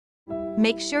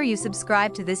Make sure you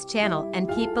subscribe to this channel and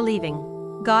keep believing.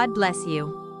 God bless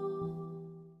you.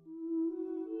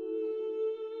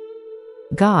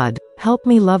 God, help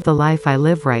me love the life I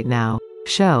live right now.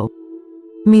 Show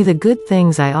me the good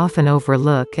things I often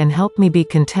overlook and help me be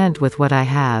content with what I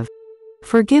have.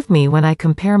 Forgive me when I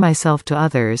compare myself to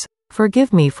others.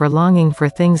 Forgive me for longing for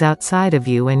things outside of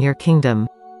you and your kingdom.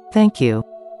 Thank you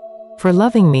for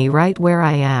loving me right where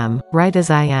I am, right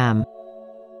as I am.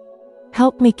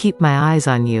 Help me keep my eyes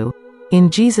on you. In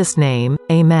Jesus' name,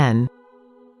 amen.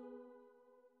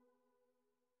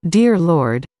 Dear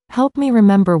Lord, help me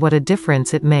remember what a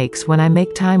difference it makes when I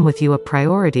make time with you a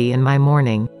priority in my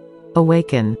morning.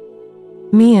 Awaken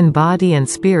me in body and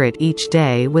spirit each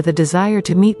day with a desire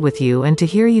to meet with you and to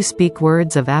hear you speak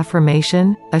words of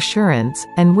affirmation, assurance,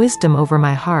 and wisdom over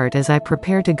my heart as I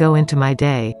prepare to go into my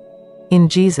day. In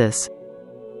Jesus'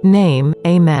 name,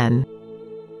 amen.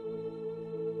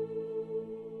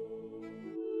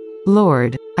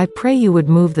 Lord, I pray you would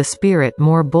move the Spirit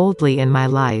more boldly in my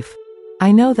life.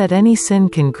 I know that any sin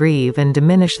can grieve and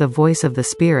diminish the voice of the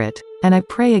Spirit, and I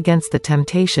pray against the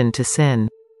temptation to sin.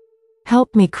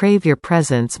 Help me crave your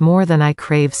presence more than I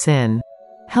crave sin.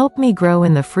 Help me grow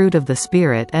in the fruit of the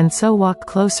Spirit and so walk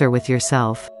closer with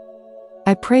yourself.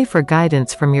 I pray for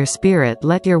guidance from your Spirit.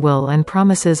 Let your will and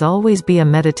promises always be a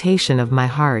meditation of my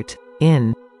heart.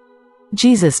 In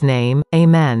Jesus' name,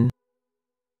 amen.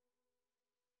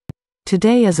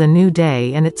 Today is a new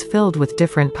day and it's filled with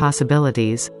different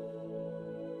possibilities.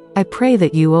 I pray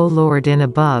that you, O Lord, in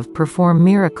above perform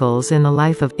miracles in the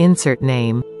life of insert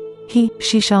name.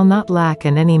 She shall not lack,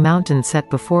 and any mountain set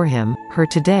before him, her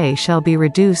today shall be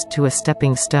reduced to a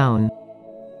stepping stone.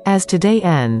 As today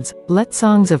ends, let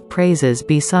songs of praises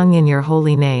be sung in your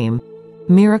holy name.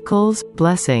 Miracles,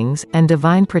 blessings, and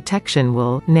divine protection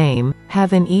will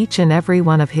have in each and every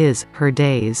one of her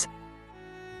days.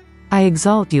 I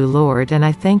exalt you, Lord, and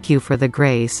I thank you for the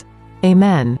grace.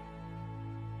 Amen.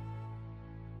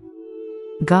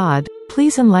 God,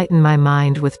 please enlighten my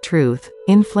mind with truth,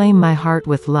 inflame my heart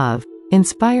with love,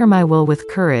 inspire my will with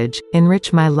courage,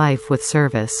 enrich my life with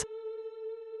service.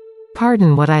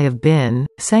 Pardon what I have been,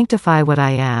 sanctify what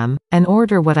I am, and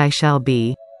order what I shall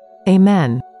be.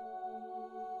 Amen.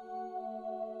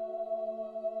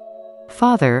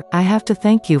 Father, I have to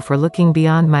thank you for looking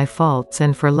beyond my faults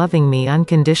and for loving me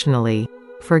unconditionally.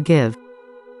 Forgive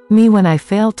me when I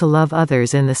fail to love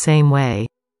others in the same way.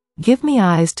 Give me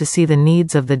eyes to see the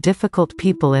needs of the difficult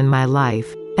people in my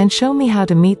life, and show me how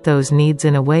to meet those needs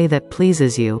in a way that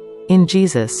pleases you. In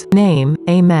Jesus' name,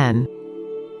 amen.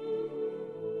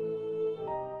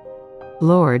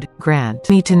 Lord, grant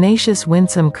me tenacious,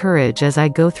 winsome courage as I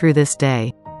go through this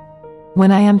day.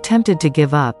 When I am tempted to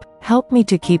give up, help me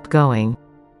to keep going.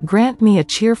 Grant me a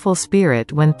cheerful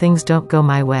spirit when things don't go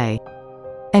my way.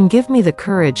 And give me the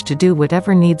courage to do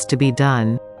whatever needs to be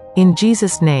done. In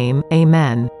Jesus' name,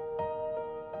 amen.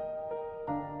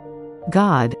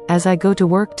 God, as I go to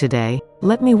work today,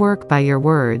 let me work by your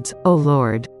words, O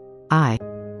Lord. I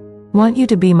want you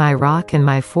to be my rock and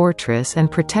my fortress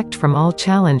and protect from all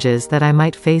challenges that I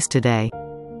might face today.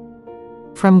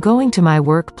 From going to my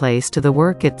workplace to the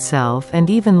work itself and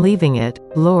even leaving it,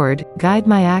 Lord, guide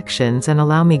my actions and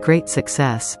allow me great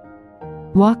success.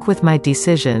 Walk with my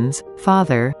decisions,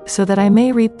 Father, so that I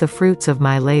may reap the fruits of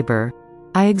my labor.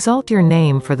 I exalt your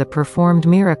name for the performed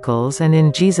miracles, and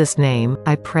in Jesus' name,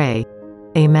 I pray.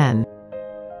 Amen.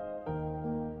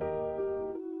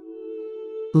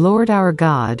 Lord our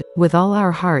God, with all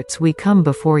our hearts we come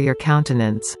before your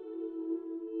countenance.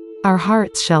 Our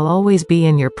hearts shall always be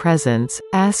in your presence,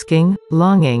 asking,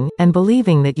 longing, and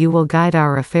believing that you will guide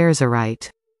our affairs aright.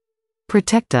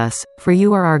 Protect us, for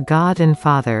you are our God and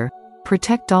Father.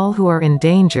 Protect all who are in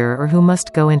danger or who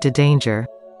must go into danger.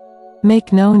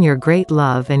 Make known your great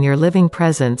love and your living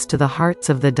presence to the hearts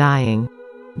of the dying.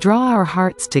 Draw our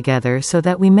hearts together so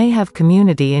that we may have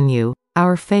community in you,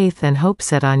 our faith and hope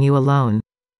set on you alone.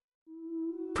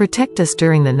 Protect us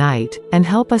during the night, and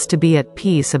help us to be at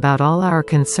peace about all our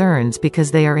concerns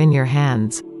because they are in your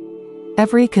hands.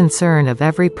 Every concern of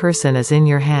every person is in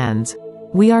your hands.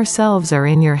 We ourselves are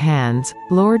in your hands,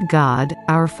 Lord God,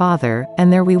 our Father,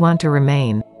 and there we want to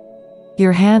remain.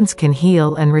 Your hands can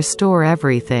heal and restore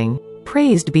everything.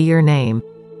 Praised be your name.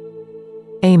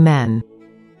 Amen.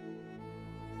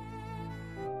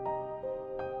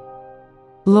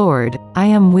 Lord, I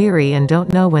am weary and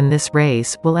don't know when this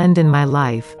race will end in my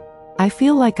life. I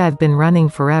feel like I've been running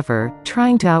forever,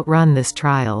 trying to outrun this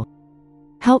trial.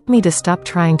 Help me to stop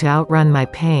trying to outrun my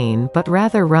pain but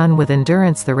rather run with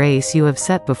endurance the race you have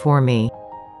set before me.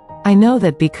 I know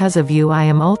that because of you I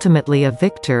am ultimately a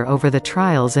victor over the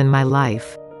trials in my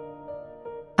life.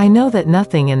 I know that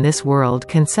nothing in this world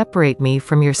can separate me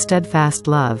from your steadfast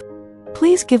love.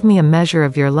 Please give me a measure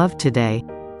of your love today.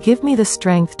 Give me the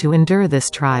strength to endure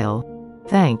this trial.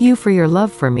 Thank you for your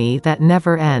love for me that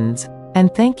never ends.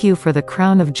 And thank you for the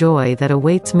crown of joy that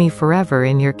awaits me forever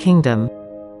in your kingdom.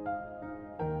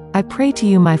 I pray to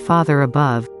you, my Father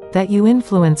above, that you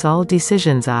influence all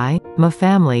decisions I, my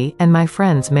family, and my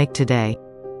friends make today.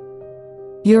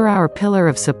 You're our pillar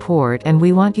of support, and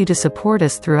we want you to support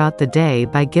us throughout the day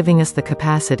by giving us the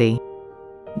capacity.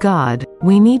 God,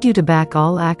 we need you to back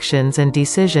all actions and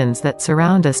decisions that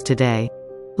surround us today.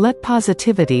 Let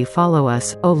positivity follow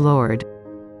us, O Lord.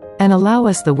 And allow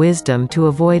us the wisdom to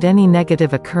avoid any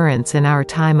negative occurrence in our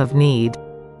time of need.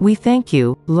 We thank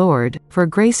you, Lord, for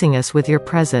gracing us with your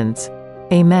presence.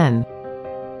 Amen.